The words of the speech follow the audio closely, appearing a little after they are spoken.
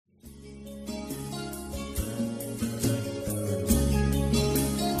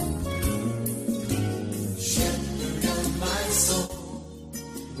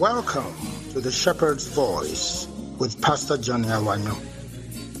Welcome to the Shepherd's Voice with Pastor Johnny Awanyo.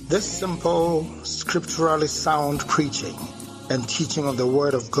 This simple, scripturally sound preaching and teaching of the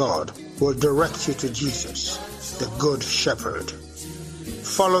Word of God will direct you to Jesus, the Good Shepherd.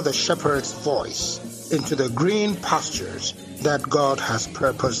 Follow the Shepherd's voice into the green pastures that God has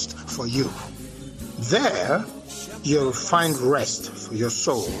purposed for you. There, you'll find rest for your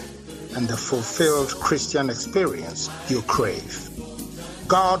soul and the fulfilled Christian experience you crave.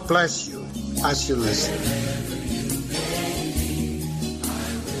 God bless you as you listen.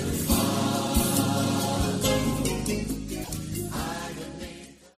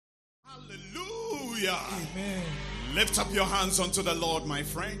 Hallelujah. Amen. Lift up your hands unto the Lord, my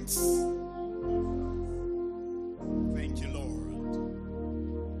friends. Thank you, Lord.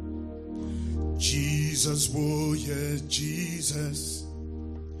 Jesus, oh yeah, Jesus.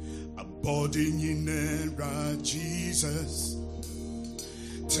 Abiding in era, Jesus.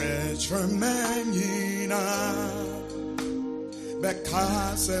 Tetramenina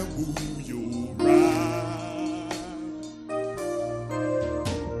Bekase Wuyura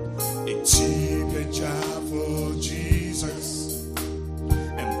Etipeja for Jesus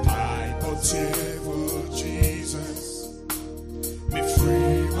and Bible for Jesus. Me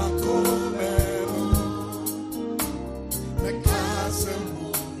free my Bekase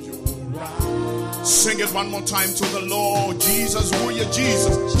Wuyura. Sing it one more time to the Lord. Jesus, oh yeah,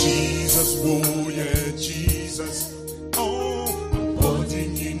 Jesus. Jesus, oh yeah, Jesus. Oh,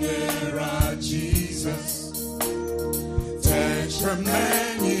 abiding in era, Jesus. Tetramenina,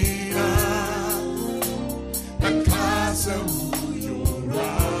 the class of who you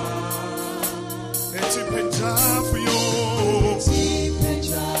are. It's a picture for you. It's a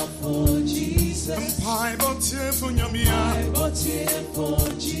picture for Jesus. And pie but here for Yamia. But here for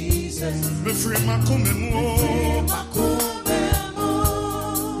Jesus. Me free my kumemo.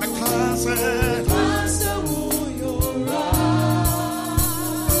 Me class of who you are.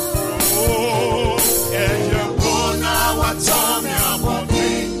 Oh, yeah, you're born now. What's on your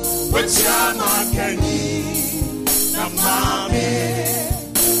body? Which you're not getting. Namami.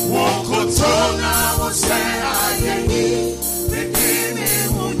 Walk on now. What's there? I can eat.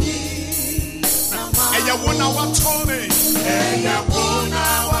 Eya wona watome, eya wona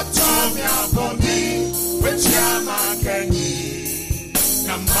watome aboni, wechiama kenyi,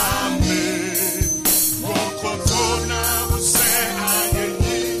 namame, wokotona use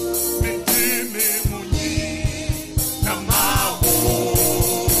ayenyi, mitime munyi, namawo.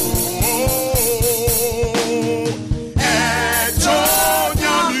 Ejo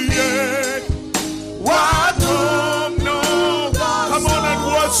nyamiye, wadom no. Come on and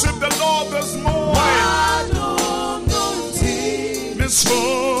worship the Lord this morning.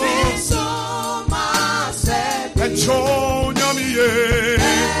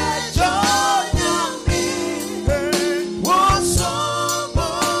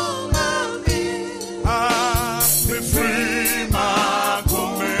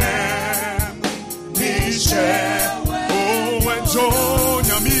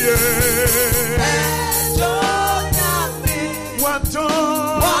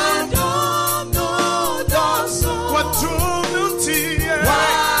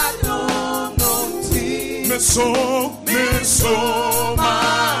 So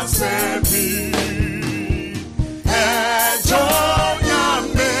myself ejo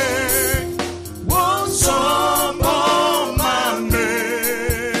nyame won some mame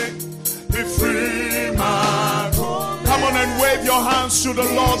be free my come on and wave your hands to the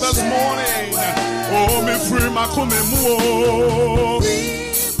Lord this morning. Oh, me free my kumemu.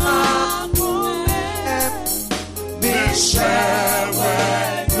 Me share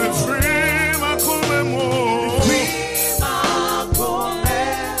me free my kumemu.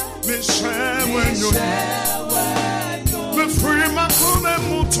 Me free my kume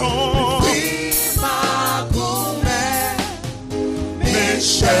mouton. Me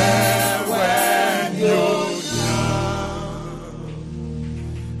share when you're young.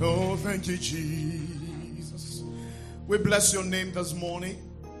 Oh, thank you, Jesus. We bless your name this morning.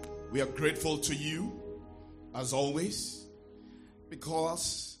 We are grateful to you, as always,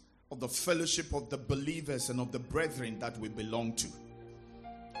 because of the fellowship of the believers and of the brethren that we belong to.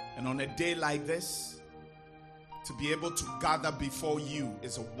 And on a day like this, to be able to gather before you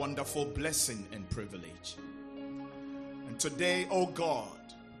is a wonderful blessing and privilege. And today, oh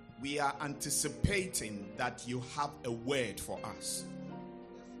God, we are anticipating that you have a word for us.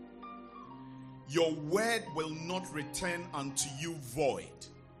 Your word will not return unto you void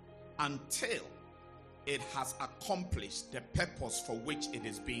until it has accomplished the purpose for which it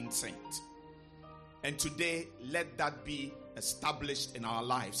is being sent. And today, let that be established in our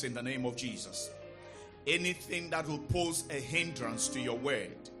lives in the name of Jesus. Anything that will pose a hindrance to your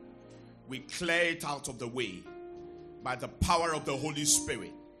word, we clear it out of the way by the power of the Holy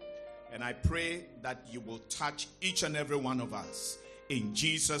Spirit. And I pray that you will touch each and every one of us in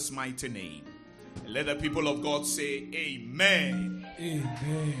Jesus' mighty name. And let the people of God say amen.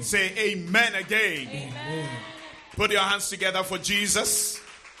 Amen. Say amen again. Amen. Put your hands together for Jesus.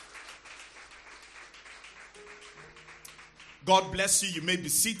 God bless you. You may be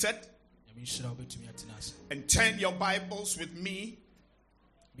seated. And turn your Bibles with me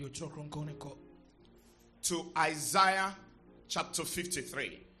to Isaiah chapter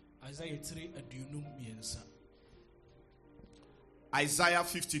 53. Isaiah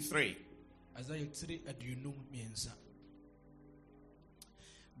 53.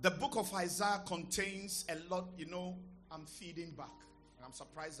 The book of Isaiah contains a lot, I'm feeding back. And I'm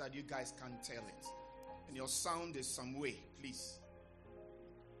surprised that you guys can't tell it. And your sound is some way, please.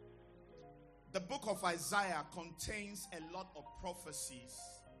 The book of Isaiah contains a lot of prophecies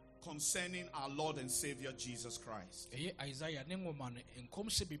concerning our Lord and Savior Jesus Christ.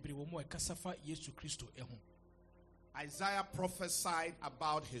 Isaiah prophesied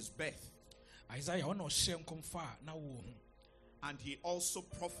about his birth. And he also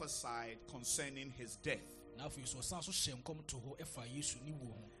prophesied concerning his death.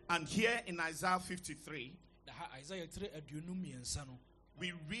 And here in Isaiah 53,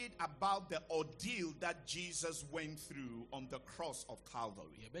 we read about the ordeal that Jesus went through on the cross of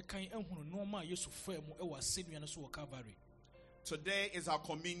Calvary. Today is our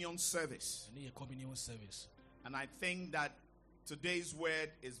communion service. And I think that today's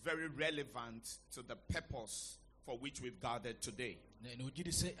word is very relevant to the purpose for which we've gathered today.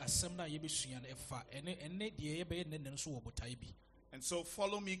 And so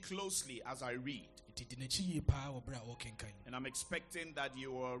follow me closely as I read. And I'm expecting that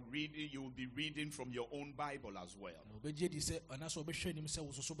you will be reading from your own Bible as well.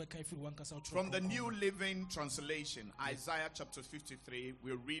 From the New Living Translation, Isaiah chapter 53,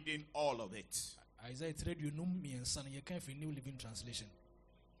 we're reading all of it. New Living Translation.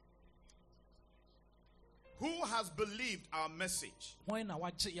 Who has believed our message?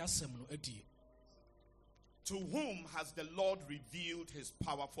 To whom has the Lord revealed his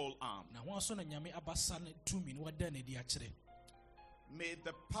powerful arm? May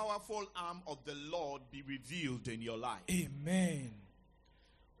the powerful arm of the Lord be revealed in your life. Amen.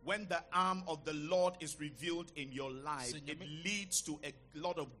 When the arm of the Lord is revealed in your life, it leads to a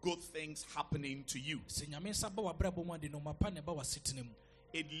lot of good things happening to you.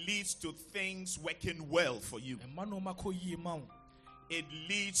 It leads to things working well for you. It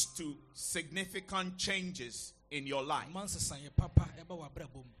leads to significant changes in your life.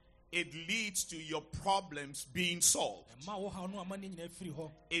 It leads to your problems being solved.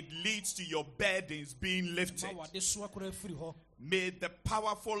 It leads to your burdens being lifted. May the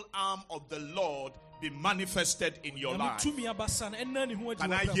powerful arm of the Lord be manifested in your life.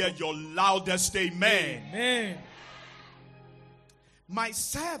 Can I hear your loudest amen? Amen. My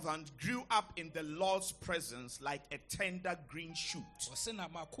servant grew up in the Lord's presence like a tender green shoot,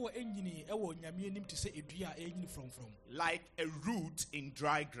 like a root in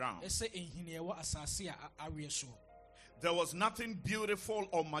dry ground. There was nothing beautiful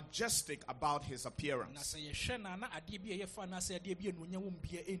or majestic about his appearance,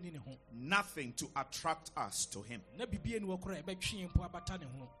 nothing to attract us to him.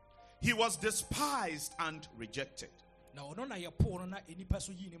 He was despised and rejected,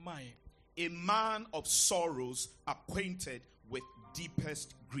 a man of sorrows, acquainted with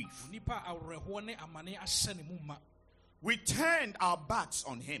deepest grief. We turned our backs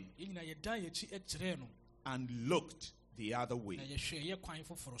on him and looked the other way.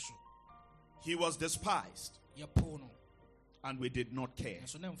 He was despised, and we did not care.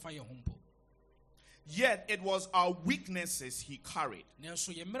 Yet it was our weaknesses he carried.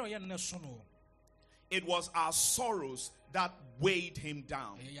 It was our sorrows that weighed him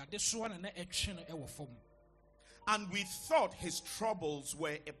down. And we thought his troubles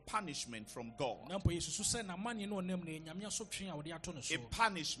were a punishment from God, a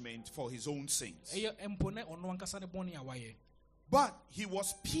punishment for his own sins. But he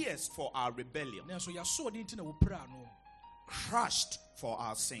was pierced for our rebellion, crushed for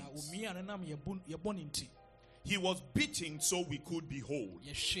our sins. He was beaten so we could be whole.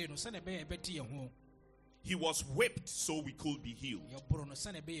 He was whipped so we could be healed.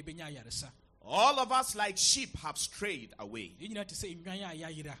 All of us like sheep have strayed away.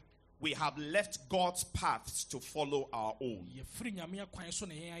 We have left God's paths to follow our own.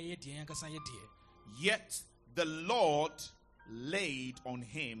 Yet the Lord laid on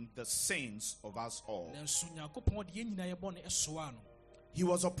him the sins of us all. He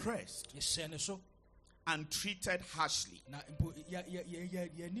was oppressed and treated harshly,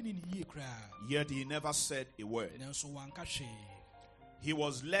 yet he never said a word. He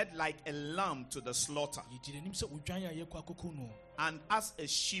was led like a lamb to the slaughter, and as a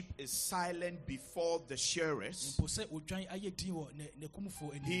sheep is silent before the shearers,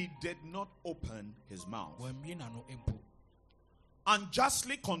 he did not open his mouth.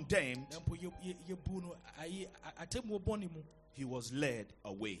 Unjustly condemned, he was led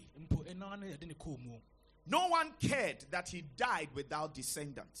away. No one cared that he died without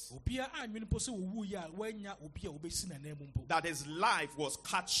descendants, that his life was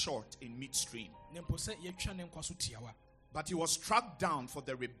cut short in midstream. But he was struck down for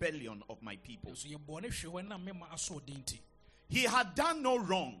the rebellion of my people. He had done no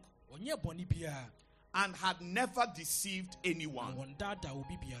wrong and had never deceived anyone,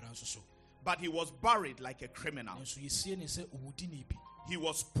 but he was buried like a criminal. He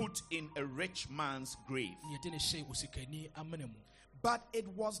was put in a rich man's grave. But it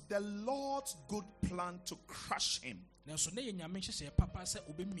was the Lord's good plan to crush him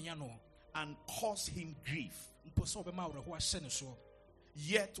and cause him grief.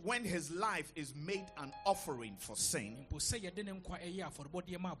 Yet when his life is made an offering for sin,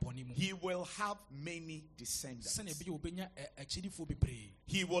 he will have many descendants.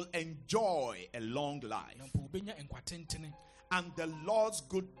 He will enjoy a long life, and the Lord's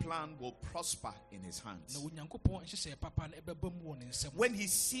good plan will prosper in his hands. When he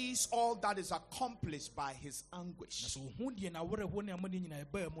sees all that is accomplished by his anguish,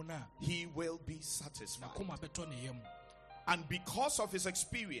 he will be satisfied. And because of his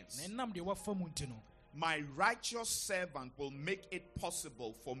experience, my righteous servant will make it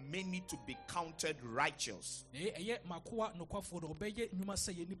possible for many to be counted righteous.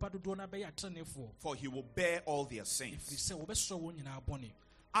 For he will bear all their sins.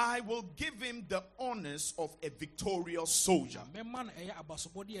 I will give him the honors of a victorious soldier,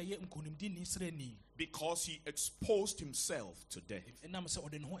 because he exposed himself to death.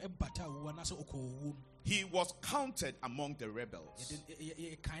 He was counted among the rebels.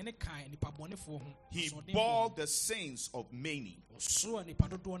 He bore the sins of many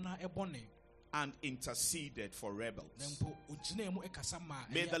and interceded for rebels.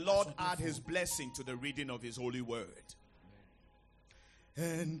 May the Lord add his blessing to the reading of his holy word.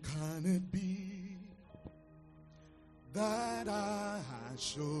 And can it be that I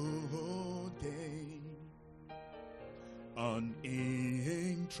should gain an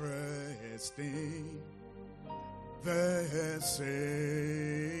interest in the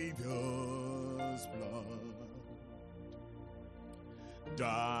Savior's blood?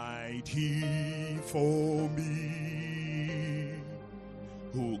 Died he for me,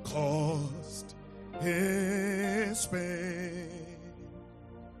 who caused his pain?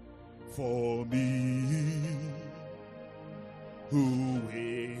 For me, who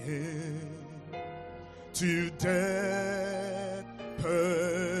went to death pursue.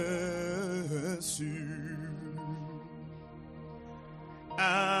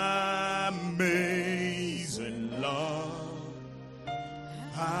 Amazing love,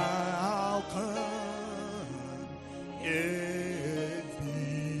 how can it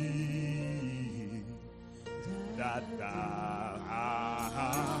be that thou,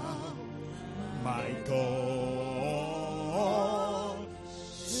 my God,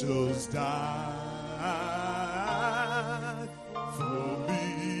 shouldst die for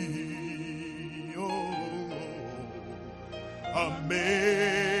me? Oh, amazing,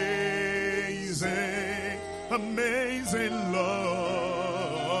 amazing love.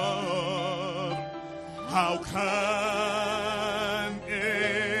 How can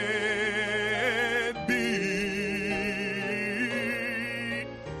it be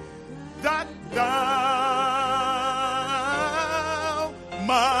that thou,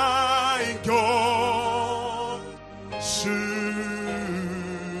 my God, shouldst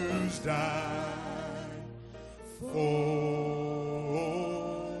die for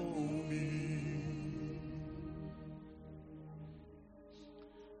me?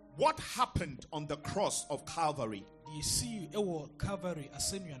 What happened on the cross of Calvary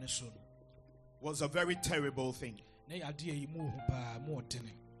was a very terrible thing.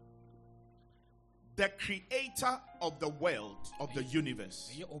 The creator of the world, of the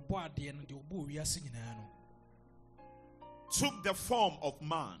universe, took the form of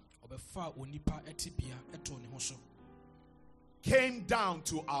man, came down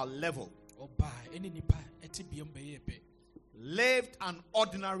to our level, lived an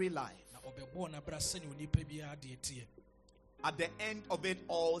ordinary life, at the end of it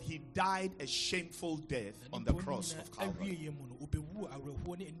all, he died a shameful death on the cross of Calvary.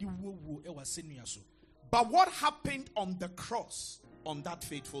 But what happened on the cross on that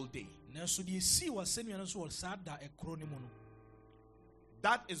fateful day?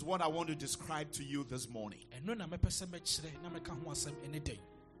 That is what I want to describe to you this morning.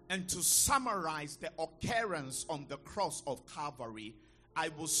 And to summarize the occurrence on the cross of Calvary, I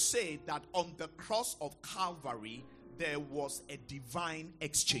will say that on the cross of Calvary, there was a divine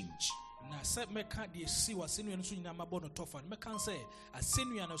exchange.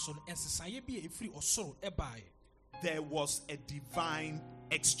 There was a divine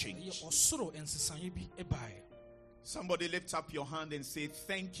exchange. Somebody lift up your hand and say,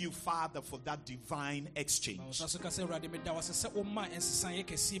 thank you, Father, for that divine exchange.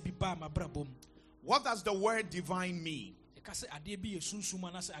 What does the word divine mean?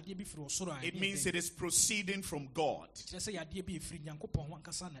 It means it is proceeding from God,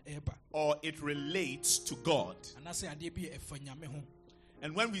 or it relates to God.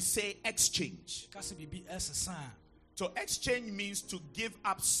 And when we say exchange, to exchange means to give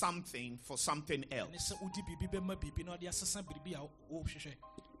up something for something else.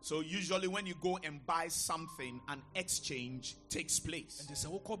 So usually when you go and buy something, an exchange takes place.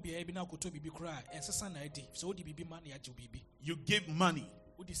 You give money,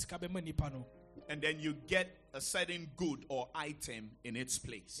 and then you get a certain good or item in its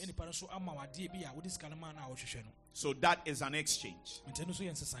place. So that is an exchange.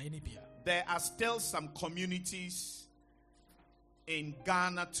 There are still some communities in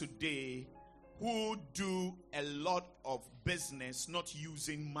Ghana today who do a lot of business not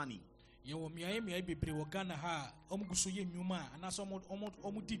using money.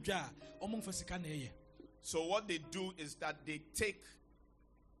 So what they do is that they take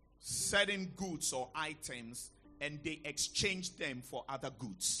certain goods or items and they exchange them for other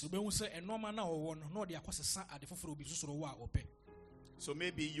goods. So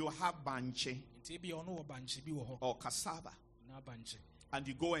maybe you have banche or cassava, and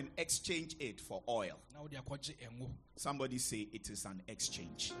you go and exchange it for oil. Somebody say it is an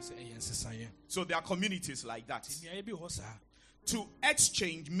exchange. So there are communities like that. To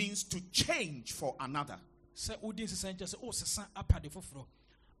exchange means to change for another.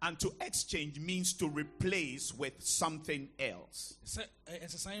 And to exchange means to replace with something else.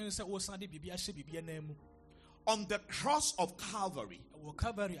 On the cross of Calvary,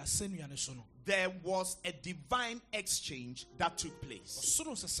 there was a divine exchange that took place.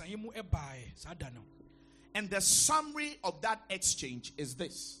 And the summary of that exchange is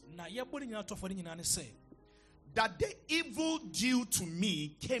this: that the evil due to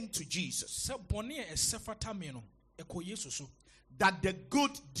me came to Jesus, that the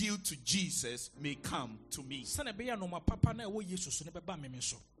good due to Jesus may come to me.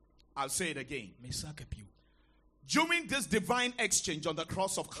 I'll say it again. During this divine exchange on the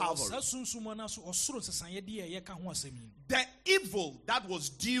cross of Calvary, the evil that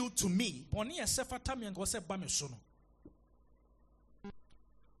was due to me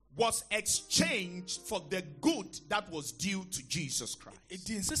was exchanged for the good that was due to Jesus Christ.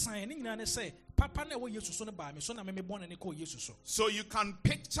 So you can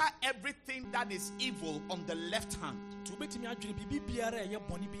picture everything that is evil on the left hand,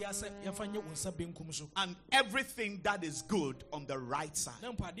 and everything that is good on the right side.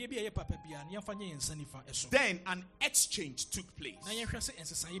 Then an exchange took place.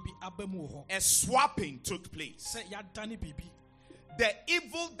 A swapping took place. The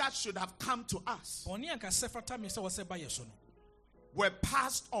evil that should have come to us were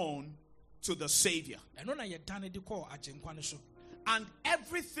passed on to the Savior. And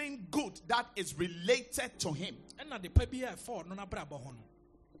everything good that is related to him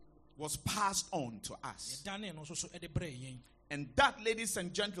was passed on to us. And that, ladies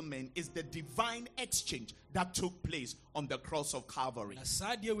and gentlemen, is the divine exchange that took place on the cross of Calvary.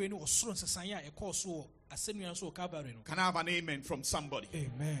 Can I have an amen from somebody?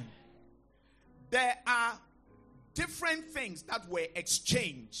 Amen. There are different things that were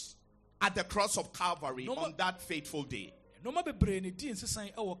exchanged at the cross of Calvary on that fateful day. And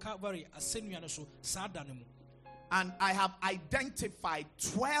I have identified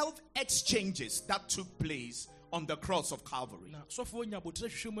 12 exchanges that took place on the cross of Calvary.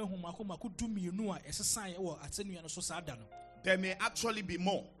 There may actually be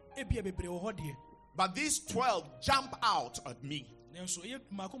more, but these 12 jump out at me.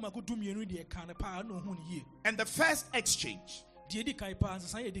 And the first exchange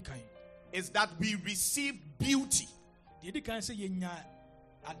is that we receive beauty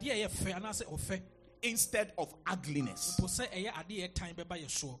instead of ugliness.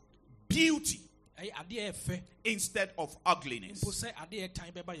 Beauty instead of ugliness.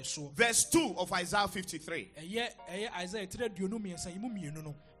 Verse 2 of Isaiah 53.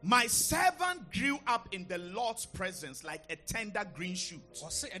 My servant grew up in the Lord's presence like a tender green shoot,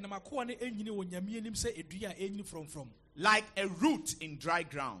 like a root in dry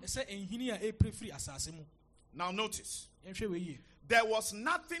ground. Now notice, there was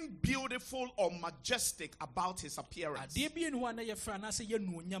nothing beautiful or majestic about his appearance.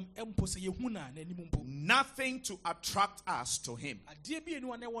 Nothing to attract us to him.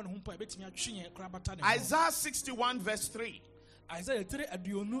 Isaiah 61 verse 3.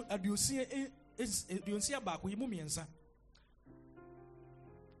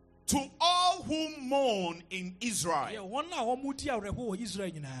 To all who mourn in Israel,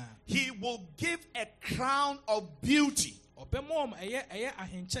 he will give a crown of beauty.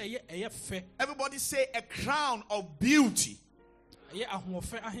 Everybody say a crown of beauty.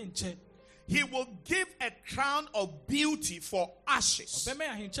 He will give a crown of beauty for ashes.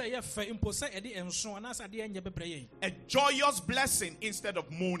 A joyous blessing instead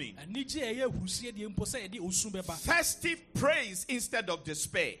of mourning. Festive praise instead of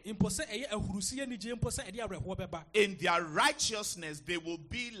despair. In their righteousness, they will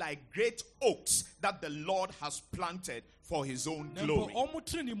be like great oaks that the Lord has planted for his own glory.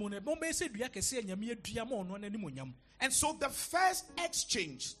 And so the first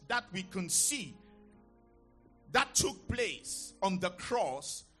exchange that we can see that took place on the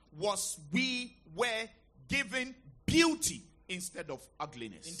cross was we were given beauty instead of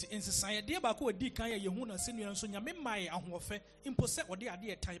ugliness.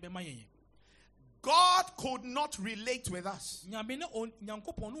 God could not relate with us. And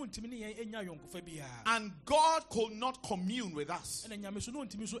God could not commune with us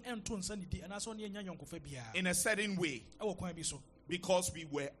in a certain way because we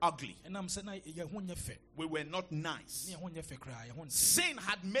were ugly. We were not nice. Sin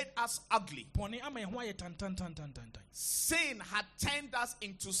had made us ugly. Sin had turned us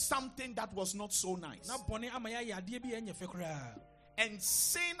into something that was not so nice. And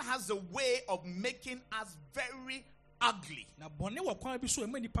sin has a way of making us very ugly.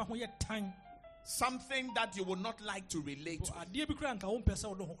 Something that you would not like to relate to.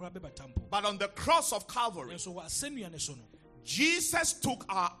 But on the cross of Calvary, Jesus took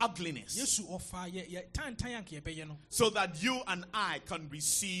our ugliness so that you and I can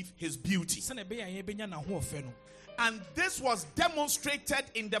receive his beauty. And this was demonstrated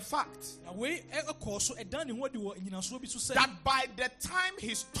in the fact that by the time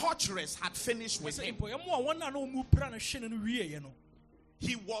his torturers had finished with him,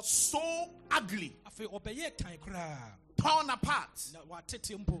 he was so ugly, torn apart,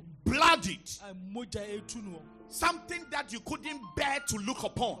 bloodied, something that you couldn't bear to look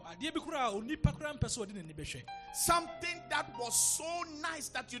upon. Something that was so nice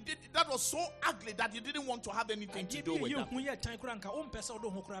that that was so ugly that you didn't want to have anything to do with that.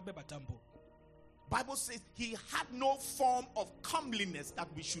 Bible says he had no form of comeliness that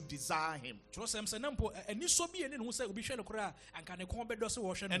we should desire him.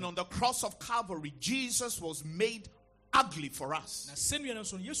 And on the cross of Calvary, Jesus was made ugly for us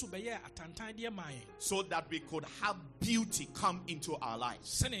so that we could have beauty come into our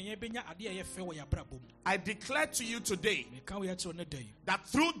lives. I declare to you today that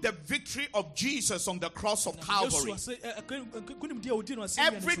through the victory of Jesus on the cross of Calvary,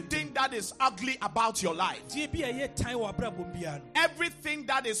 everything that is ugly about your life, everything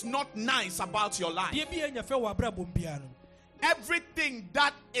that is not nice about your life, everything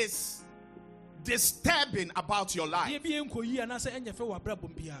that is disturbing about your life,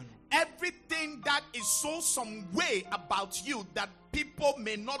 everything that is so some way about you that people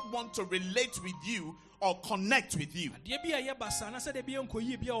may not want to relate with you or connect with you, through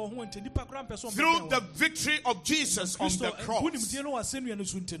the victory of Jesus on the cross,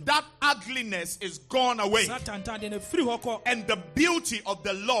 that ugliness is gone away and the beauty of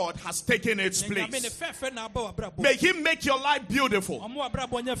the Lord has taken its place. May he make your life beautiful.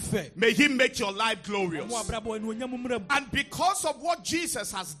 May he make your life glorious. And because of what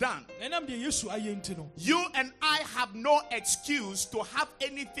Jesus has done, you and I have no excuse to have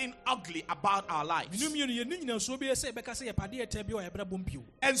anything ugly about our lives.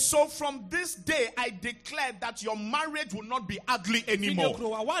 And so from this day, I declare that your marriage will not be ugly anymore.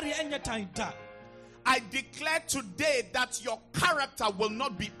 I declare today that your character will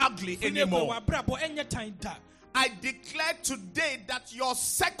not be ugly anymore. I declare today that your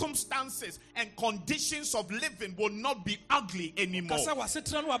circumstances and conditions of living will not be ugly anymore. May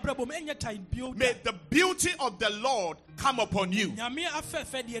the beauty of the Lord come upon you. And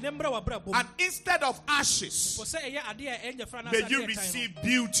instead of ashes, may you receive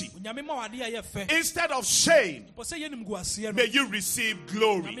beauty. Instead of shame, may you receive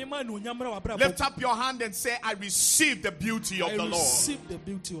glory. Lift up your hand and say, I receive the beauty of the Lord. I receive the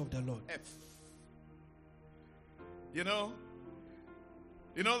beauty of the Lord. You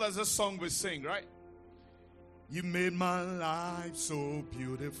know, there's a song we sing, right? You made my life so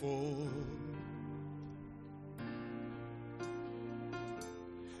beautiful.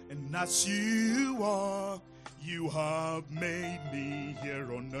 And as you are, you have made me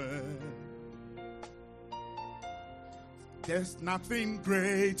here on earth. There's nothing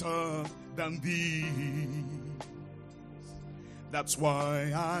greater than these. That's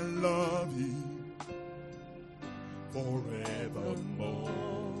why I love you forevermore.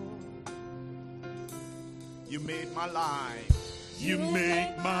 You made my life. You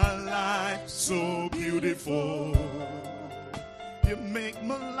make my life so beautiful. You make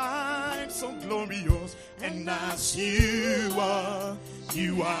my life so glorious. And as you are,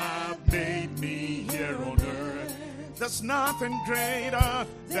 you have made me here on earth. There's nothing greater.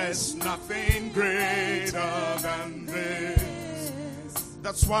 There's nothing greater than this.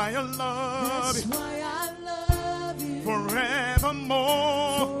 That's why I love you.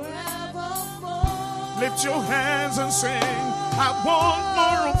 Forevermore. Lift your hands and sing, I want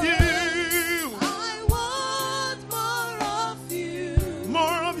more of you. I want more of you.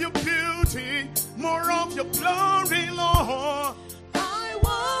 More of your beauty, more of your glory, Lord. I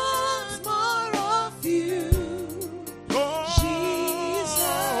want more of you. Oh,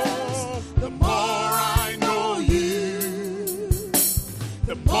 Jesus, the more I know you,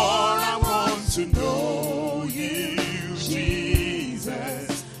 the more I want to know you.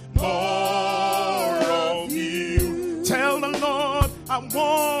 Jesus, more of you. Tell the Lord, I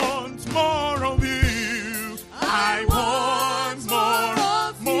want more of you. I want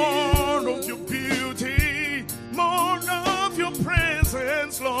more of your beauty, more of your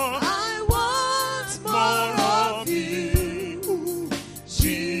presence, Lord. I want more of you.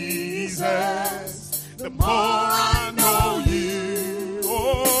 Jesus, the more I know you,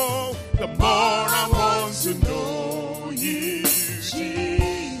 oh, the more I want to know you.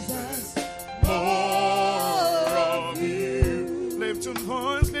 Jesus, more of you. Lift your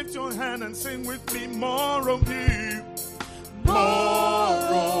voice, lift your hand and sing with me, more of you. More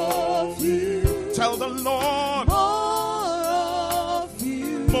of you. Tell the Lord, More of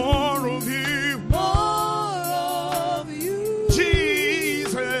you. more of you. More of you.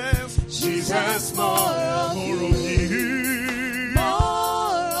 Jesus, Jesus, more of you.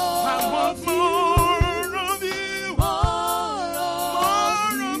 I want more of you. More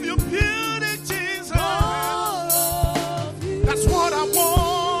of your beauty, Jesus. That's what I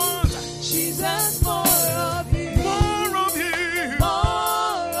want. Jesus, more of you. More of you.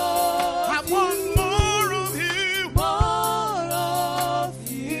 I want more of you. More of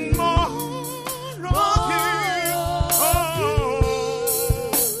you. More of you. Oh,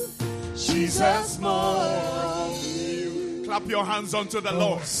 Jesus, more of you. clap your hands unto the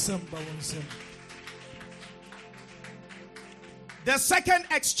Lord. The second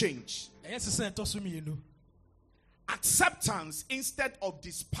exchange, acceptance instead of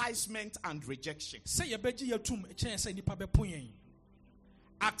despisement and rejection.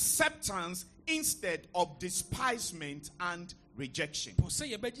 Acceptance instead of despisement and rejection.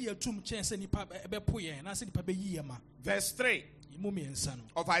 Verse 3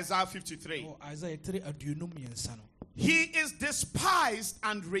 of Isaiah 53. He is despised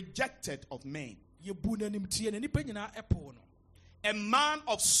and rejected of men, a man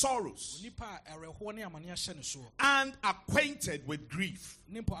of sorrows and acquainted with grief.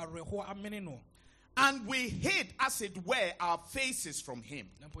 And we hid, as it were, our faces from him.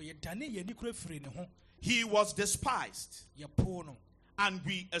 He was despised, and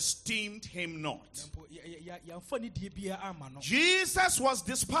we esteemed him not. Jesus was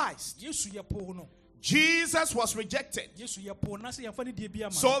despised. Jesus was rejected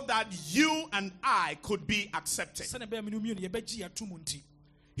so that you and I could be accepted.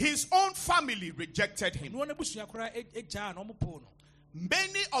 His own family rejected him.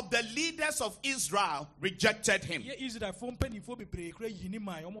 Many of the leaders of Israel rejected him.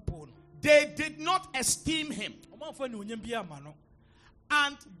 They did not esteem him.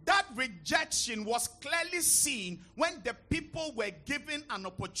 And that rejection was clearly seen when the people were given an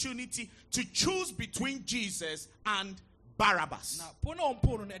opportunity to choose between Jesus and Barabbas.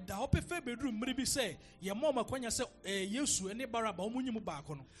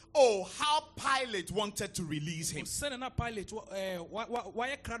 Oh, how Pilate wanted to release him.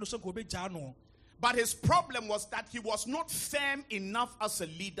 But his problem was that he was not firm enough as a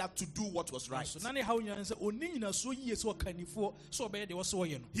leader to do what was right.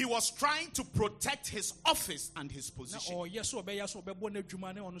 He was trying to protect his office and his position.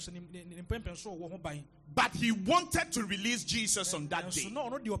 But he wanted to release Jesus on that day.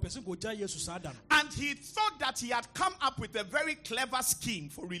 And he thought that he had come up with a very clever scheme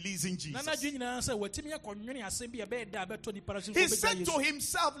for releasing Jesus. He said to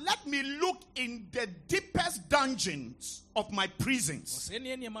himself, let me look in the deepest dungeons of my prisons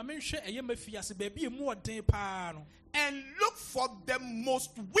and look for the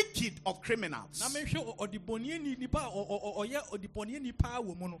most wicked of criminals, the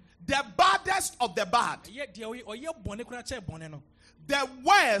baddest of the bad, the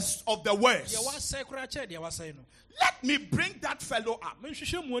worst of the worst. Let me bring that fellow up and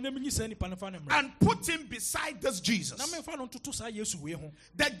put him beside this Jesus.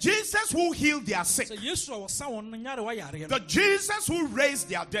 The Jesus who healed their sick. The Jesus who raised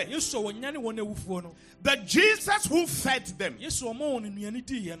their dead. The Jesus who fed them. The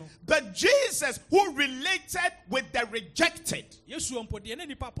Jesus who related with the rejected. Let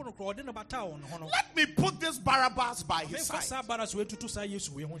me put this Barabbas by his side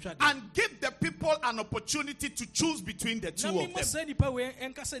and give the people an opportunity to choose between the two of them.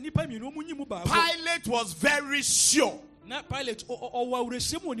 Pilate was very sure that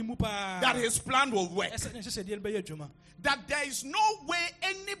his plan will work. That there is no way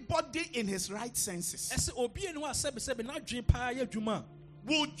anybody in his right senses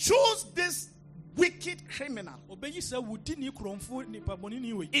will choose this wicked criminal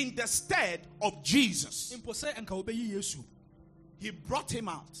in the stead of Jesus. He brought him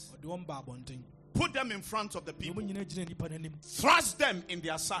out, put them in front of the people, thrust them in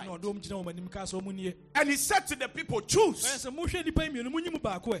their side, and he said to the people, choose the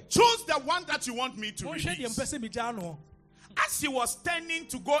one that you want me to release. As he was turning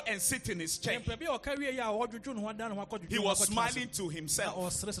to go and sit in his chair, he was smiling to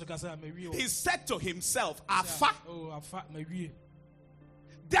himself. He said to himself, Afa.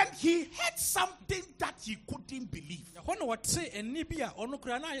 Then he heard something that he couldn't believe.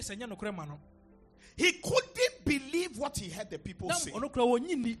 He couldn't believe what he heard the people say.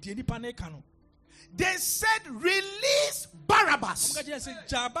 They said, release Barabbas.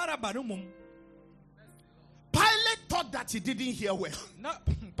 Pilate thought that he didn't hear well.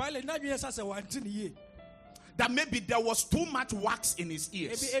 That maybe there was too much wax in his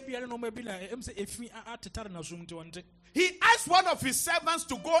ears. He asked one of his servants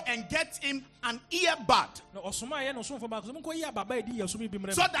to go and get him an earbud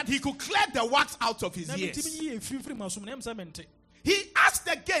so that he could clear the wax out of his ears. He asked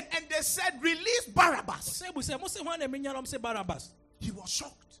again and they said, release Barabbas. He was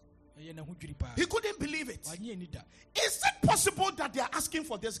shocked. He couldn't believe it. Is it possible that they are asking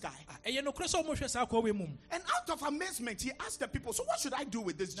for this guy? And out of amazement, he asked the people, so what should I do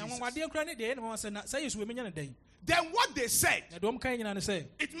with this Jesus? Then what they said,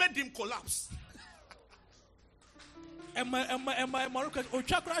 it made him collapse.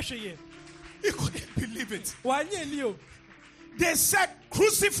 He couldn't believe it. They said,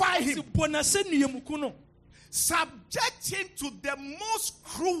 crucify him. Subject him to the most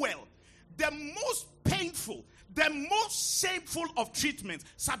cruel, the most painful, the most shameful of treatments.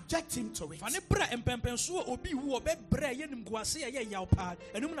 Subject him to it.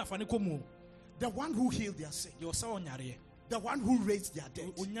 The one who healed their sick. The one who raised their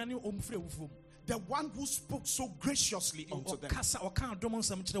dead. The one who spoke so graciously into them.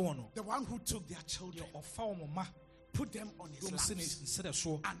 The one who took their children, put them on his laps,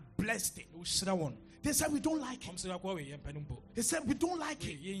 and blessed them. They said, we don't like him. He said, we don't like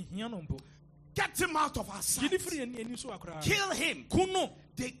him. Get him out of our sight. Kill him.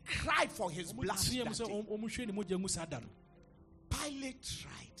 They cried for his blood that day. Pilate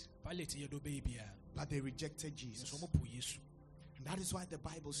tried, but they rejected Jesus. And that is why the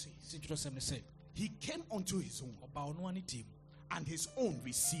Bible says he came unto his own, and his own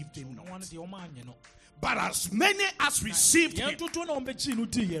received him not. But as many as received him, to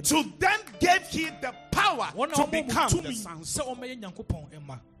them gave he the power to become the sons of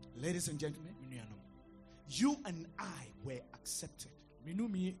God. Ladies and gentlemen, you and I were accepted.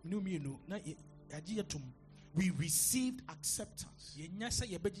 We received acceptance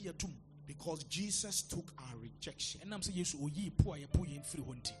because Jesus took our rejection.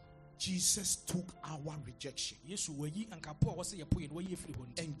 Jesus took our rejection.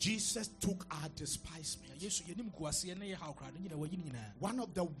 And Jesus took our despisement. One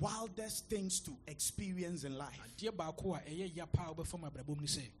of the wildest things to experience in life is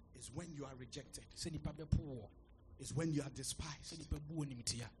when you are rejected. Is when you are despised.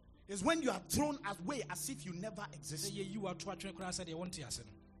 Is when you are thrown away as if you never existed.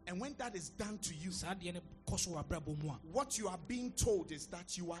 And when that is done to you, what you are being told is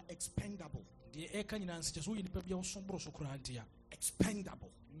that you are expendable.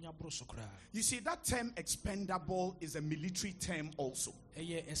 Expendable. You see, that term expendable is a military term also.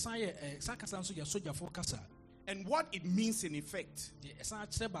 And what it means in effect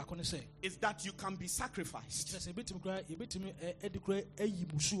is that you can be sacrificed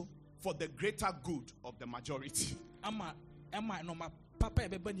for the greater good of the majority.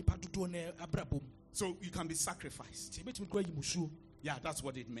 So you can be sacrificed. Yeah, that's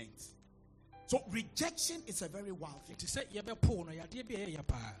what it meant. So rejection is a very wild thing.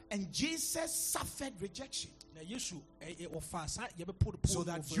 And Jesus suffered rejection so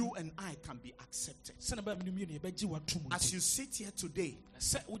that you and I can be accepted. As you sit here today,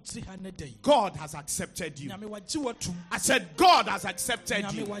 God has accepted you. I said God has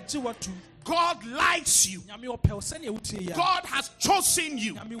accepted you. God likes you. God has chosen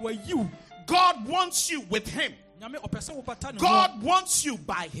you. God wants you with Him. God wants you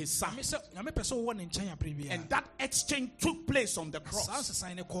by His Son. And that exchange took place on the cross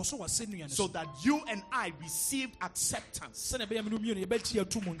so that you and I received acceptance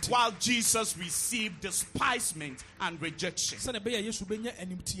while Jesus received despisement and rejection.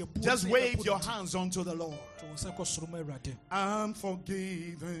 Just wave your hands unto the Lord. I'm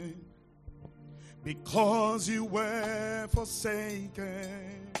forgiven because you were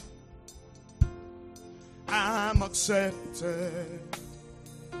forsaken. I'm accepted.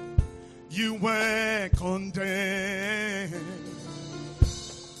 You were condemned.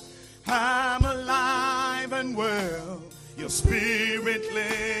 I'm alive and well. Your spirit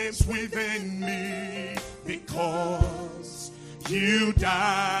lives within me because you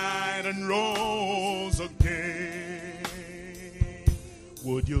died and rose again.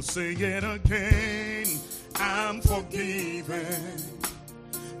 Would you sing it again? I'm forgiven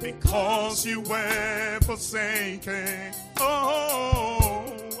because you were forsaken.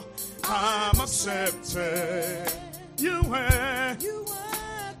 Oh, I'm accepted. You were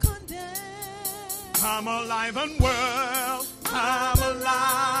condemned. I'm alive and well. I'm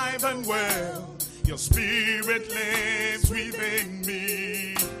alive and well. Your spirit lives within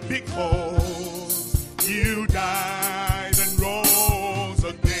me because you died and rose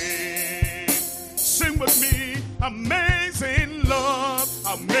again. Sing with me. Amazing love,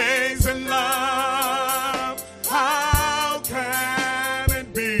 amazing love. How can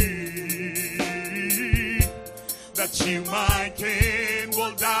it be that you, my King,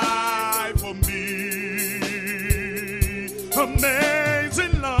 will die for me?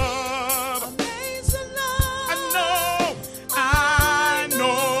 Amazing love, amazing love. I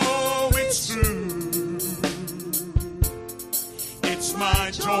know it's true. It's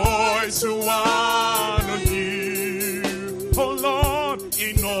my joy to honor you. Oh Lord,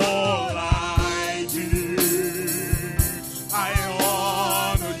 in all I do, I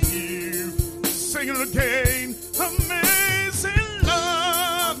honor you. Sing it again. Amazing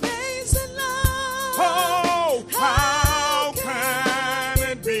love, amazing love. Oh, how can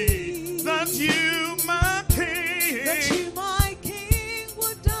it be that you, my King,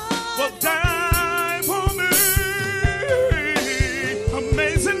 will die for me?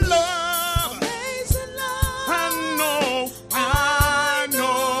 Amazing love, amazing love. I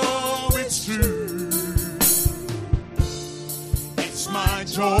know it's true. It's my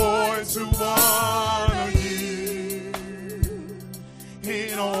joy to honor you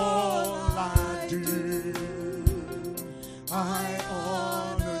in all I do. I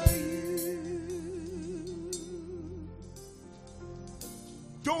honor you.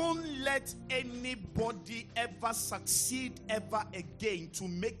 Don't let anybody ever succeed ever again to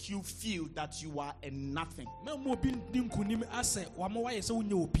make you feel that you are a nothing.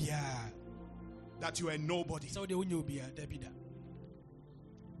 That you are nobody.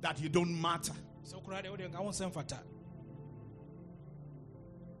 That you don't matter.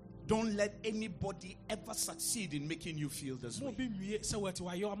 Don't let anybody ever succeed in making you feel this way.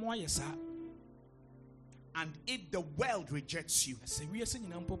 And if the world rejects you,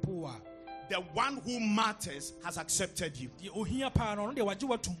 the one who matters has accepted you.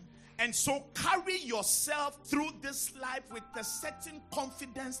 And so carry yourself through this life with a certain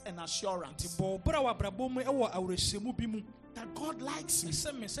confidence and assurance that God likes me.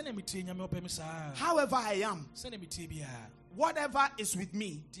 However I am, whatever is with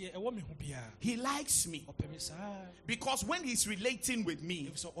me, He likes me. Because when He's relating with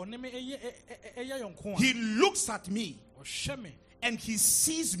me, He looks at me and He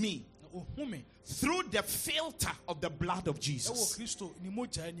sees me through the filter of the blood of Jesus.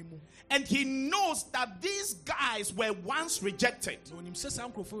 And He knows that these guys were once rejected.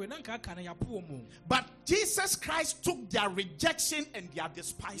 But Jesus Christ took their rejection and their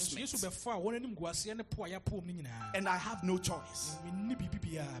despisement. And I have no choice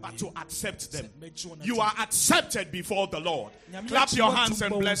but to accept them. You are accepted before the Lord. Clap your hands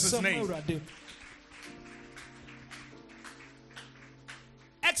and bless His name.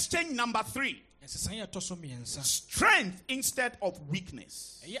 Exchange number 3. Strength instead of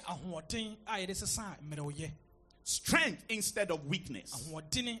weakness. Strength instead of weakness.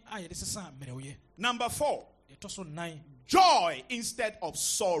 Number 4. Joy instead of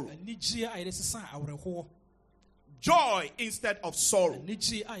sorrow. Joy instead of sorrow.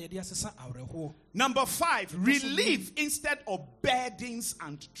 Number 5. Relief instead of burdens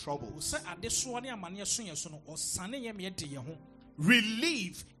and troubles.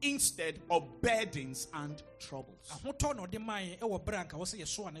 Relief instead of burdens and troubles.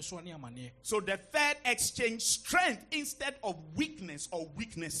 So the third exchange, strength instead of weakness or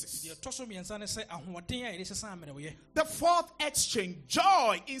weaknesses. The fourth exchange,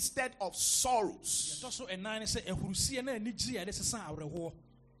 joy instead of sorrows.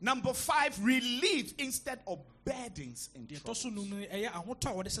 Number 5, relief instead of burdens and troubles.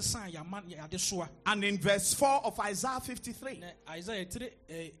 And in verse 4 of Isaiah 53,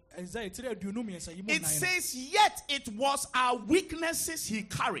 it says, yet it was our weaknesses He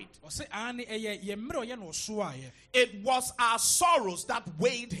carried. It was our sorrows that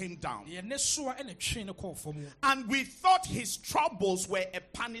weighed Him down. And we thought His troubles were a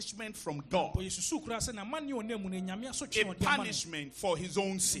punishment from God. A punishment for His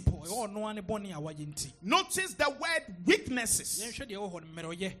own sins. Notice the word weaknesses.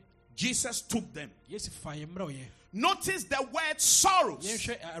 Jesus took them. Notice the word sorrows.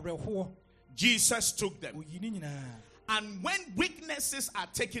 Jesus took them. And when weaknesses are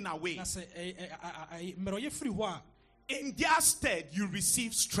taken away, in their stead you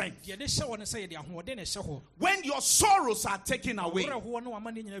receive strength. When your sorrows are taken away,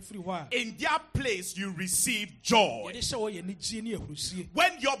 in their place you receive joy.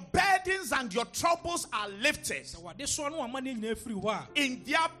 When your burdens and your troubles are lifted, in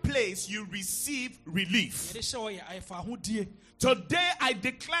their place you receive relief. Today I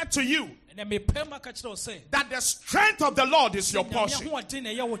declare to you that the strength of the Lord is your portion.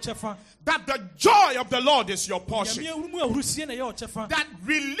 That the joy of the Lord is your portion. That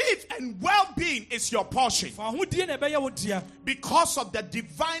relief and well-being is your portion. Because of the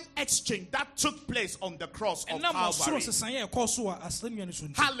divine exchange that took place on the cross of Calvary.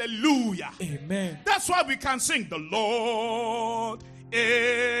 Hallelujah. Amen. That's why we can sing, the Lord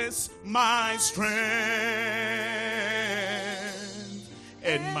is my strength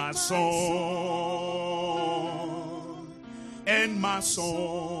and my song, and my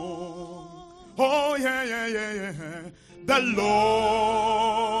song. Oh yeah. The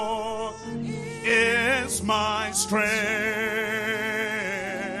Lord is my strength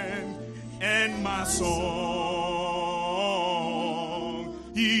and my song.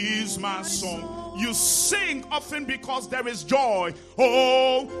 He is my song. You sing often because there is joy.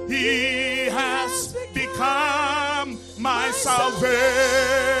 Oh, He has become my salvation.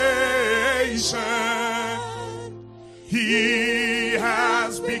 He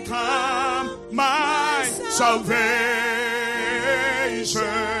has become my salvation.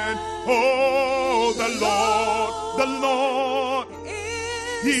 Oh, the Lord,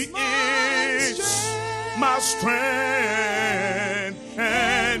 He is my strength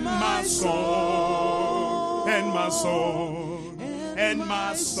and my song, and my song, and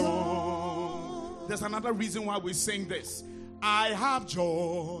my song. There's another reason why we sing this. I have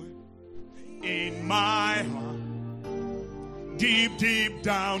joy in my heart, deep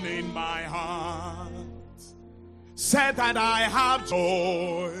down in my heart. Said that I have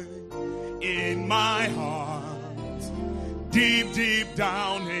joy in my heart, deep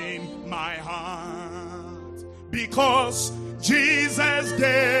down in my heart, because Jesus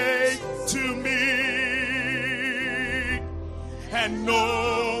gave to me, and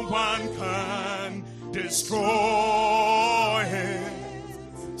no one can destroy it.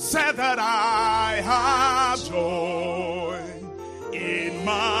 Said that I have joy in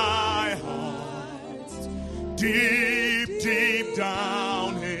my deep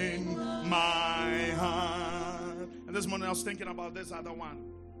down in my heart. And this morning I was thinking about this other one.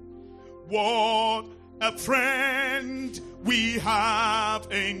 What a friend we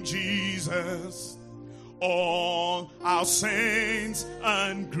have in Jesus. All our sins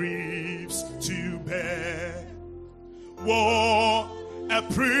and griefs to bear. What a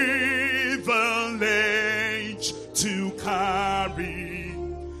privilege to carry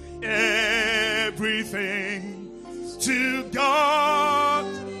everything to God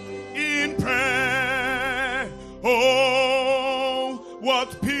in prayer. Oh,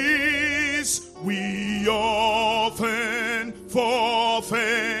 what peace we often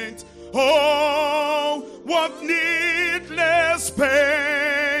forfeit. Oh, what needless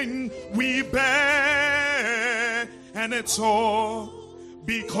pain we bear. And it's all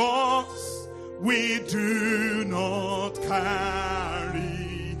because we do not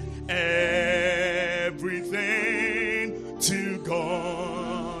carry everything to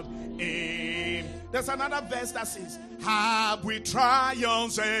God in. There's another verse that says, have we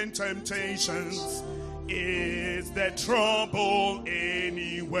trials and temptations? Is there trouble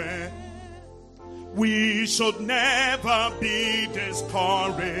anywhere? We should never be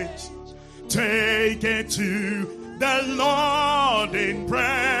discouraged. Take it to the Lord in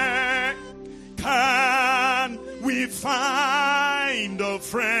prayer. Can we find a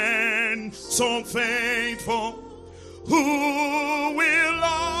friend so faithful who will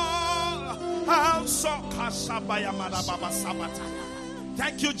all have so?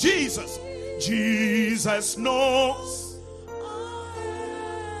 Thank you, Jesus. Jesus knows.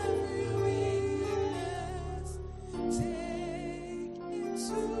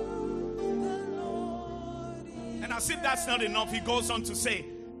 And as if that's not enough, he goes on to say,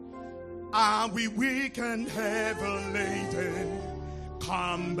 are we weak and heavy laden,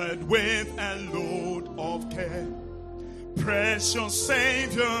 cumbered with a load of care? Precious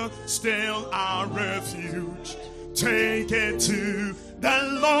Savior, still our refuge. Take it to the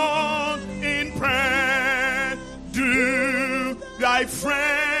Lord in prayer. Do thy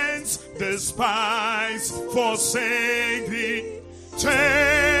friends despise, forsake thee?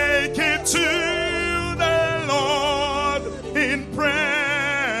 Take it to the Lord in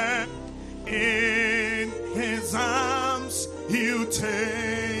prayer. In his arms he'll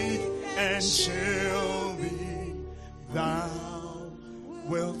take and shield thee. Thou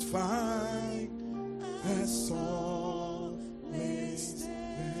wilt find a soul place there.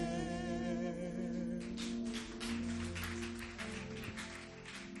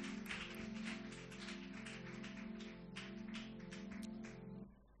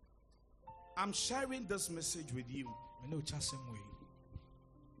 I'm sharing this message with you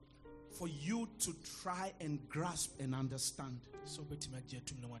for you to try and grasp and understand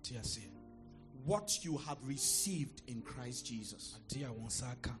what you have received in Christ Jesus.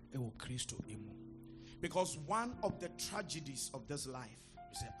 Because one of the tragedies of this life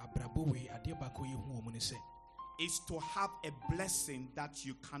is to have a blessing that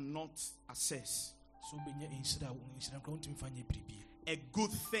you cannot access, a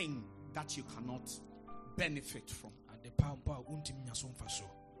good thing that you cannot benefit from.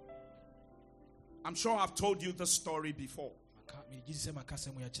 I'm sure I've told you the story before.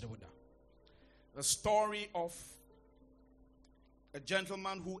 The story of a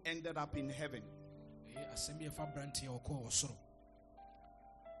gentleman who ended up in heaven.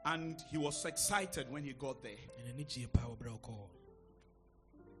 And he was excited when he got there.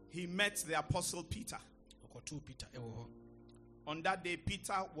 He met the Apostle Peter. On that day,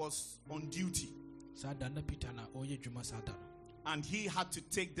 Peter was on duty. And he had to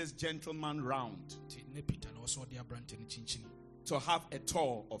take this gentleman round to have a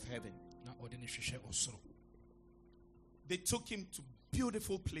tour of heaven. They took him to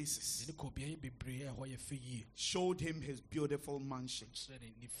beautiful places, showed him his beautiful mansion,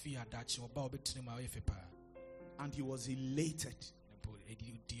 and he was elated.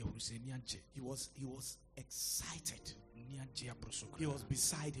 He was excited. He was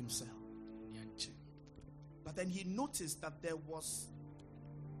beside himself. But then he noticed that there was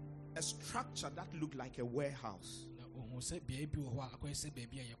a structure that looked like a warehouse,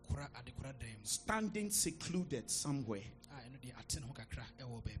 standing secluded somewhere.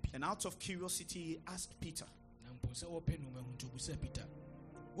 And out of curiosity, he asked Peter,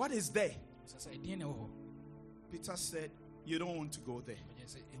 what is there? Peter said, you don't want to go there.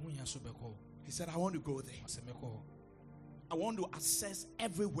 He said, I want to go there. I want to access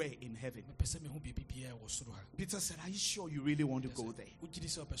everywhere in heaven. Peter said, are you sure you really want to go there?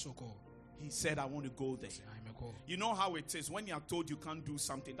 He said, I want to go there. You know how it is. When you are told you can't do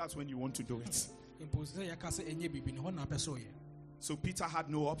something, that's when you want to do it. So Peter had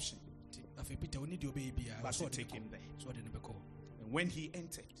no option but to take him there. And when he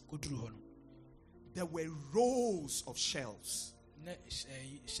entered, there were rows of shelves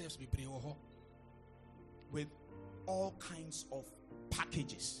with all kinds of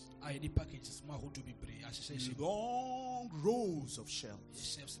packages. Long rows of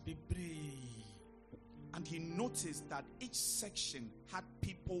shelves. And he noticed that each section had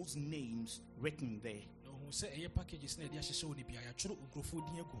people's names written there.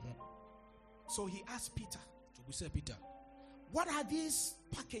 So he asked Peter, what are these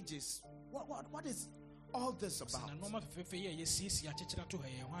packages? What is all this about?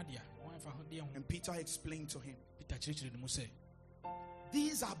 And Peter explained to him,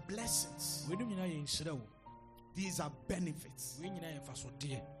 these are blessings. These are benefits.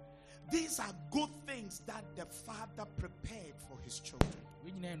 These are good things that the Father prepared for his children.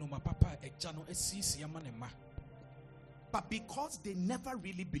 But because they never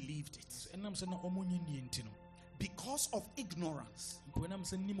really believed it, because of ignorance,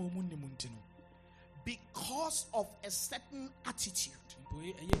 because of a certain attitude,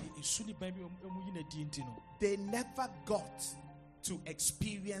 they never got to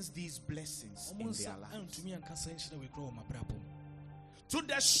experience these blessings in their lives. To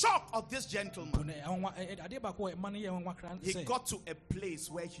the shock of this gentleman, he got to a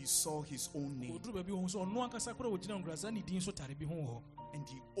place where he saw his own name. And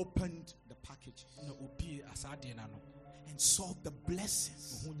he opened the packages and saw the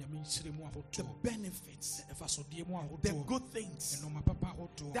blessings, the benefits, the good things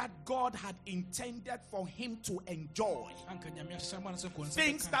that God had intended for him to enjoy.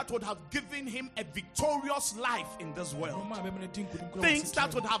 Things that would have given him a victorious life in this world. Things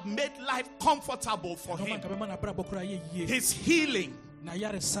that would have made life comfortable for him. His healing,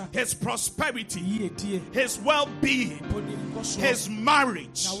 his prosperity, his well-being, his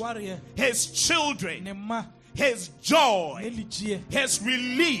marriage, his children, his joy, his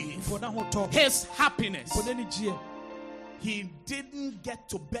relief, his happiness. He didn't get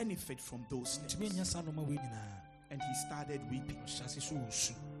to benefit from those things. And he started weeping.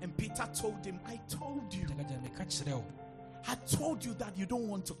 And Peter told him, I told you that you don't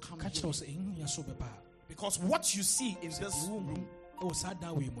want to come here. Because what you see in this room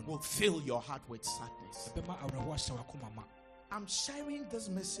will fill your heart with sadness. I'm sharing this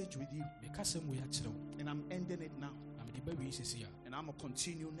message with you, and I'm ending it now, and I'm going to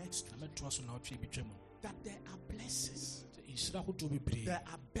continue next week. That there are blessings, there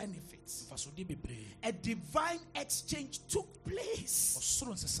are benefits. A divine exchange took place.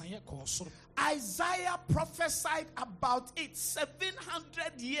 Isaiah prophesied about it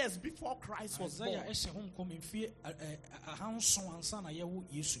 700 years before Christ was born.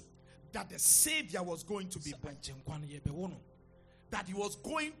 That the Savior was going to be born. That he was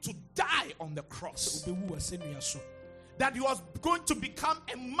going to die on the cross. That he was going to become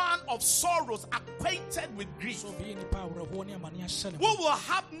a man of sorrows, acquainted with grief. Who will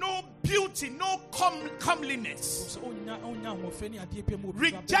have no beauty, no comeliness.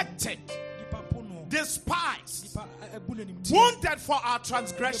 Rejected, despised, wounded for our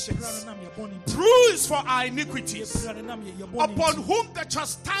transgressions, bruised for our iniquities, upon whom the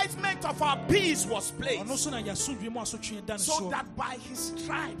chastisement of our peace was placed, so that by his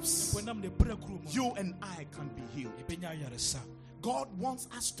stripes you and I can be healed. God wants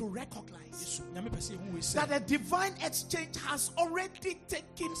us to recognize that a divine exchange has already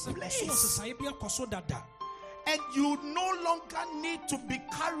taken place. And you no longer need to be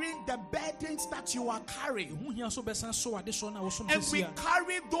carrying the burdens that you are carrying. And we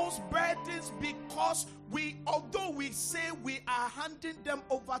carry those burdens because although we say we are handing them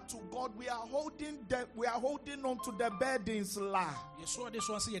over to God, we are holding on to the burdens.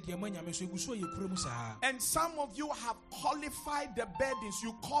 And some of you have qualified the burdens.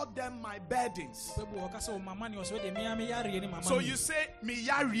 You call them my burdens. So you say mi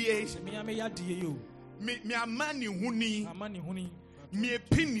yariye. Me amani huni, me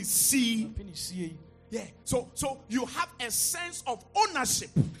pinisi. Yeah. So you have a sense of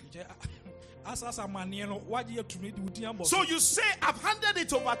ownership. So you say, I've handed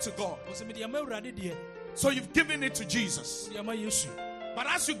it over to God. So you've given it to Jesus. But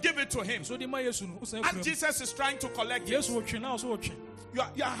as you give it to him, and Jesus is trying to collect it, you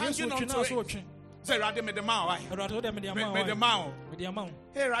are hanging on to it. Say Radie me the mao. Me the mao.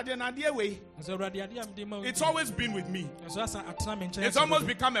 Hey Radie na die way. It's always been with me. It's almost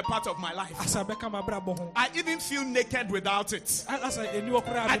become a part of my life. I even feel naked without it.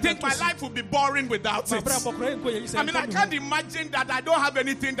 I think my life would be boring without it. I mean, I can't imagine that I don't have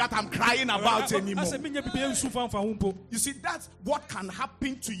anything that I'm crying about anymore. You see, that's what can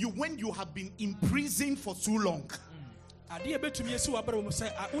happen to you when you have been in prison for too long. When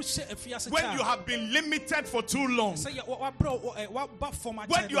you have been limited for too long. When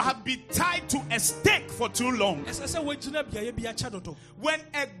you have been tied to a stake for too long. When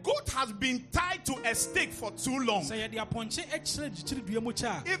a goat has been tied to a stake for too long. Even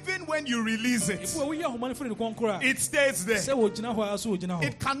when you release it, it stays there.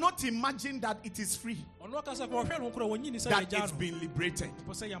 It cannot imagine that it is free. That it's been liberated.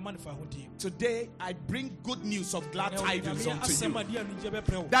 Today I bring good news of glad tidings unto you.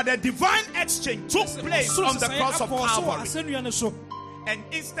 That a divine exchange took place on the cross of Calvary. And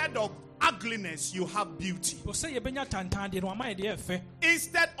instead of ugliness, you have beauty.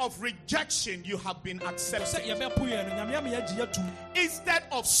 Instead of rejection, you have been accepted. Instead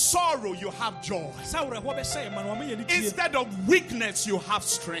of sorrow, you have joy. Instead of weakness, you have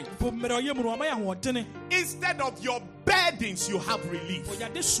strength. Instead of your burdens, you have relief.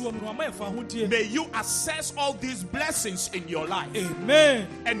 May you access all these blessings in your life. Amen.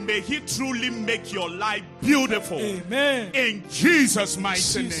 And may He truly make your life beautiful. Amen. In Jesus'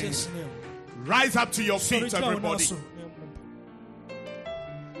 mighty name. Rise up to your feet, everybody.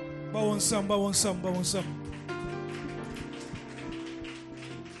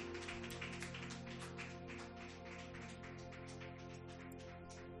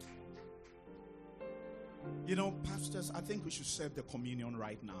 You know, pastors, I think we should serve the communion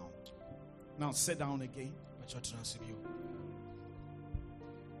right now. Now sit down again.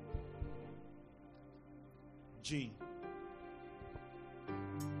 Jean.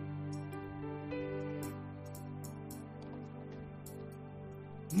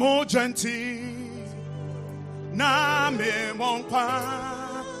 Mo gentil na me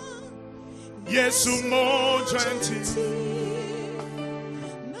wonpa Yesu mo gentil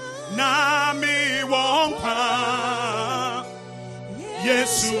na me wonpa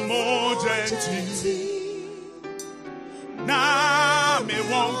Yesu mo gentil na me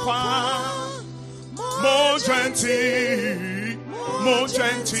wonpa mo gentil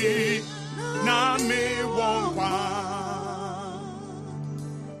na me wonpa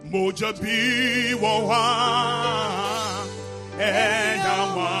Moja bi wa enda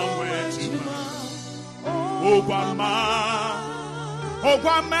wa wejima Ogwama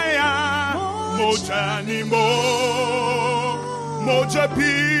ya moja ni moja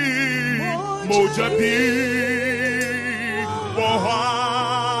bi wa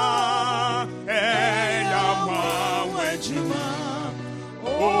enda wa wejima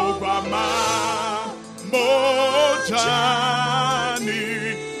Ogwama moja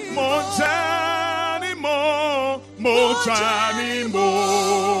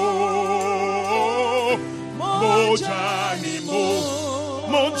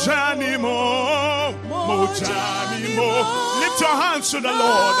Mojanimo. Lift your hands to the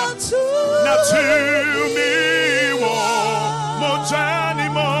Lord. Now to me,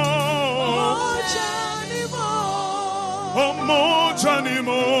 Mojanimo. Oh,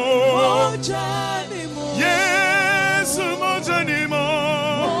 Mojanimo. Yes, Mojanimo.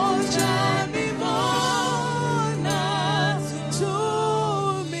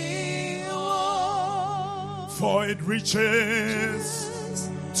 For it reaches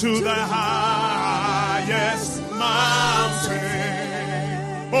to the highest mountain.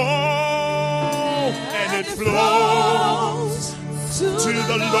 Oh, and it flows to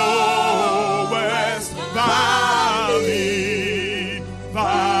the lowest valley.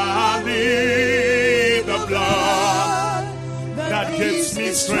 The blood that gives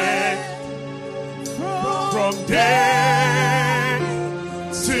me strength from day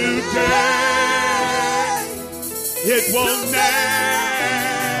to day. It will never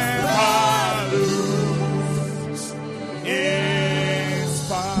lose its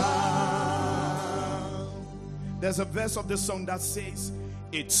power. There's a verse of the song that says,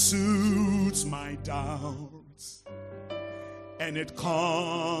 it soothes my doubts and it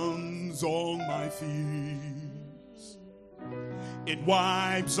calms all my fears. It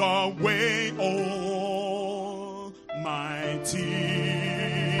wipes away all my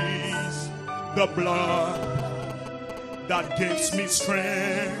tears. The blood that gives me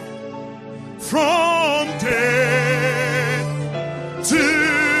strength from day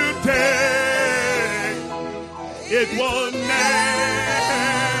to day. It will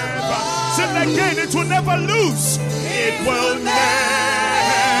never Sing again, it will never lose. It will never.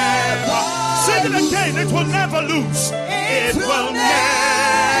 Sing it again, it will never lose. It will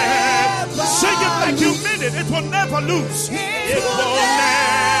never. Sing it like you mean it. It will never lose. It will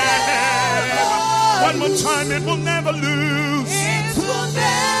never. One more time, it will never lose. It will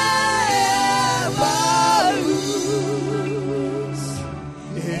never lose.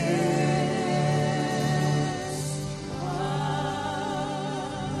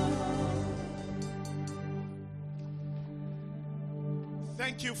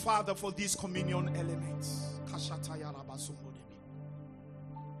 Thank you, Father, for these communion elements.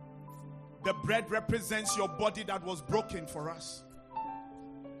 The bread represents your body that was broken for us.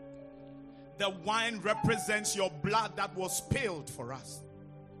 The wine represents your blood that was spilled for us.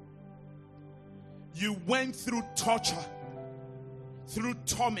 You went through torture, through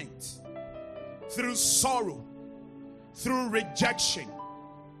torment, through sorrow, through rejection,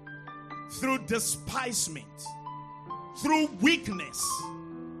 through despisement, through weakness,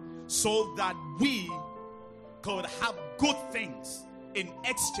 so that we could have good things in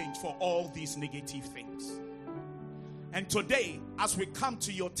exchange for all these negative things. And today, as we come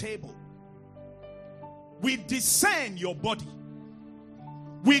to your table, we discern your body.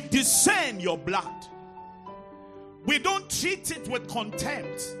 We discern your blood. We don't treat it with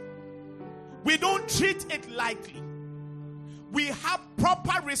contempt. We don't treat it lightly. We have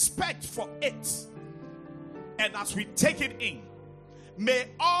proper respect for it. And as we take it in, may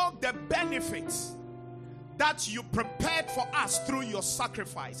all the benefits that you prepared for us through your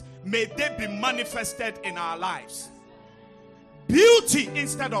sacrifice, may they be manifested in our lives. Beauty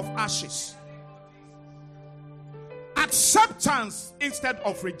instead of ashes. Acceptance instead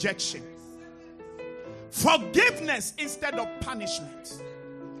of rejection. Forgiveness instead of punishment.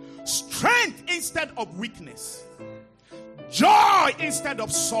 Strength instead of weakness. Joy instead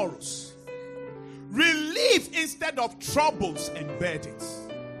of sorrows. Relief instead of troubles and burdens.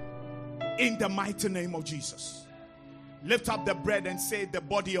 In the mighty name of Jesus. Lift up the bread and say, the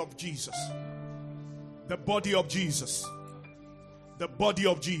body of Jesus. The body of Jesus. The body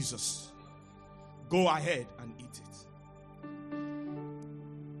of Jesus. Go ahead and eat it.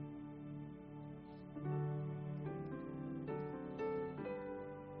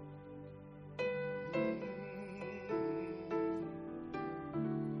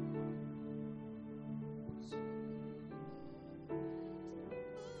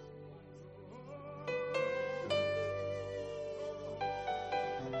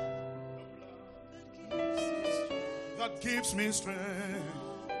 Gives me strength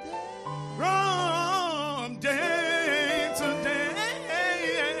from day to day.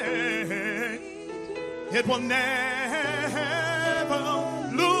 It will never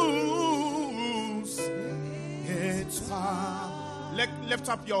lose its power. Lift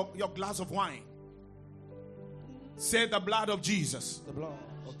up your glass of wine. Say the blood of Jesus. The blood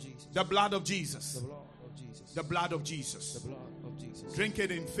of Jesus. The blood of Jesus. The blood of Jesus. The blood of Jesus. The blood of Jesus. Drink it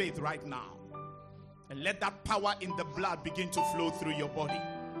in faith right now. And let that power in the blood begin to flow through your body.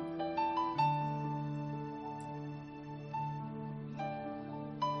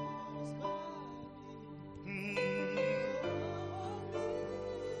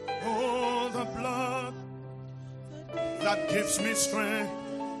 Oh, the blood that gives me strength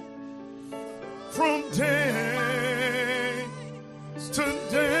from day to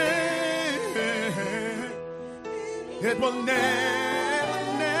day. It will never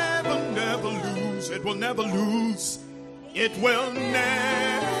lose. It will never lose. It will never.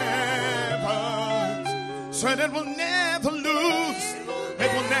 Said it will never lose.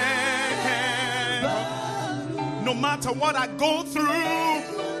 It will never. No matter what I go through.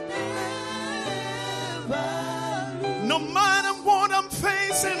 No matter what I'm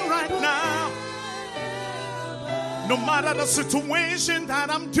facing right now. No matter the situation that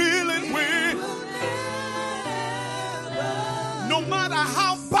I'm dealing with. No matter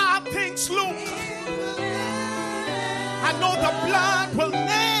how bad things look. I know the blood will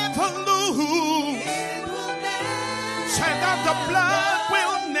never lose. Say that the blood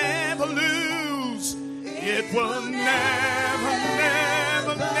will never lose. It will never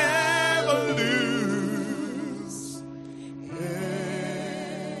lose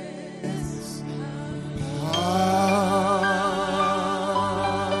its power.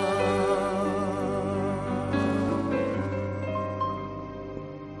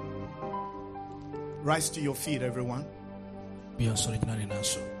 Rise to your feet, everyone.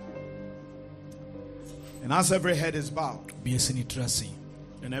 And as every head is bowed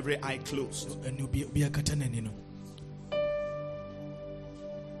and every eye closed,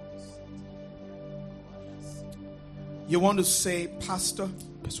 you want to say, Pastor,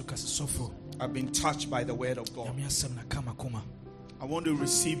 I've been touched by the word of God. I want to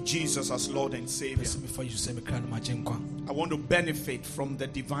receive Jesus as Lord and Savior. I want to benefit from the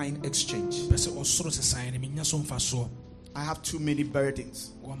divine exchange. I have too many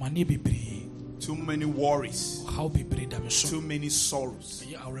burdens, too many worries, too many sorrows,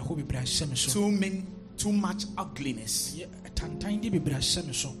 too much ugliness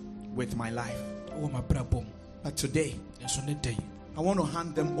with my life. But today, I want to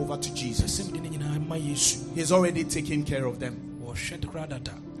hand them over to Jesus. He's already taken care of them.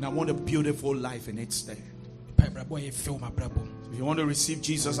 And I want a beautiful life in its stead. If you want to receive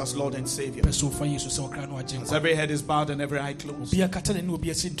Jesus as Lord and Savior, as every head is bowed and every eye closed,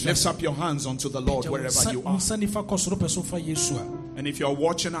 lift up your hands unto the Lord wherever you are. And if you're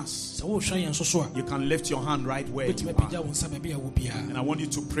watching us, you can lift your hand right where you are. And I want you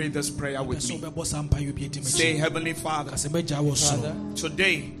to pray this prayer with me. Say, Heavenly Father,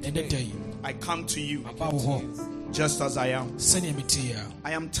 today I come to you just as I am.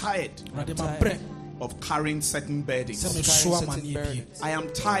 I am tired of carrying certain burdens. I am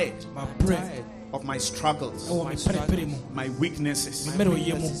tired of my struggles, my weaknesses,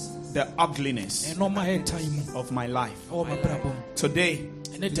 the ugliness of my life. Today,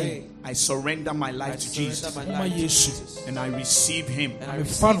 I surrender my life to Jesus and I receive Him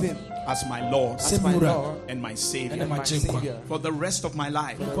as my Lord and my Savior. For the rest of my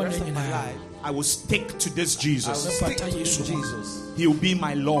life, I will stick to this Jesus. He will be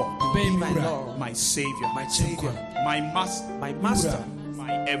my Lord, my Savior, my Master,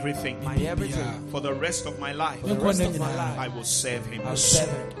 my everything. For the rest of my life, I will serve Him.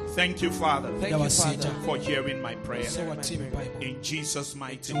 Thank you, Father, for hearing my prayer. In Jesus'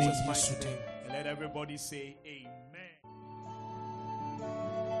 mighty name. And let everybody say amen.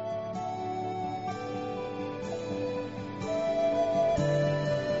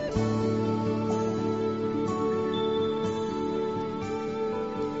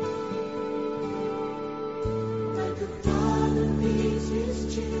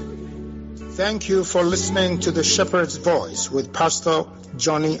 Thank you for listening to the Shepherd's Voice with Pastor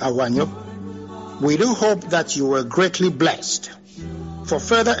Johnny Awanyo. We do hope that you were greatly blessed. For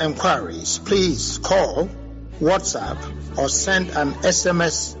further enquiries, please call, WhatsApp, or send an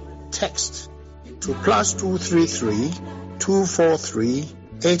SMS text to +233 243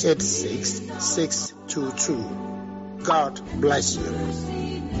 886 622. God bless you.